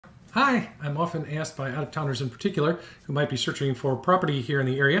Hi, I'm often asked by out-of-towners in particular who might be searching for property here in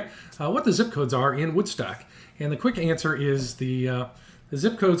the area what the zip codes are in Woodstock. And the quick answer is the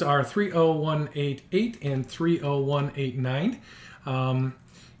zip codes are 30188 and 30189.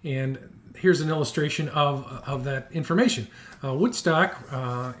 And here's an illustration of that information. Woodstock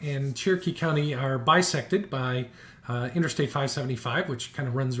and Cherokee County are bisected by Interstate 575, which kind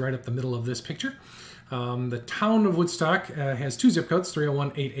of runs right up the middle of this picture. The town of Woodstock has two zip codes,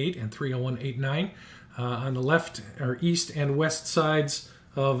 30188 and 30189, on the left or east and west sides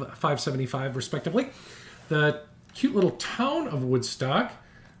of 575, respectively. The cute little town of Woodstock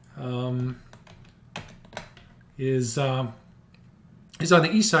is on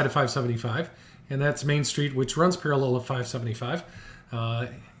the east side of 575, and that's Main Street, which runs parallel of 575,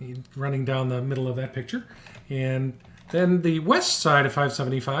 running down the middle of that picture. And then the west side of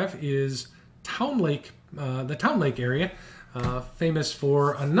 575 is Town Lake, the Town Lake area, famous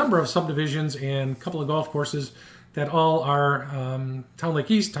for a number of subdivisions and a couple of golf courses that all are Town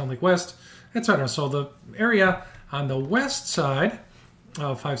Lake East, Town Lake West, etc. So the area on the west side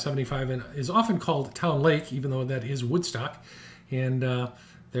of 575 is often called Town Lake, even though that is Woodstock. And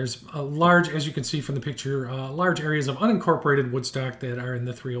there's a large, as you can see from the picture, large areas of unincorporated Woodstock that are in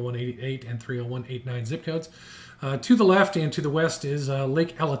the 30188 and 30189 zip codes. To the left and to the west is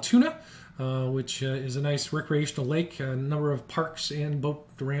Lake Allatoona, which is a nice recreational lake, a number of parks and boat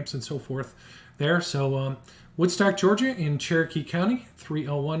ramps and so forth there. So Woodstock, Georgia in Cherokee County,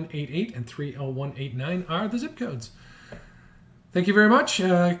 30188 and 30189 are the zip codes. Thank you very much.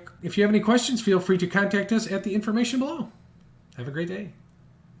 If you have any questions, feel free to contact us at the information below. Have a great day.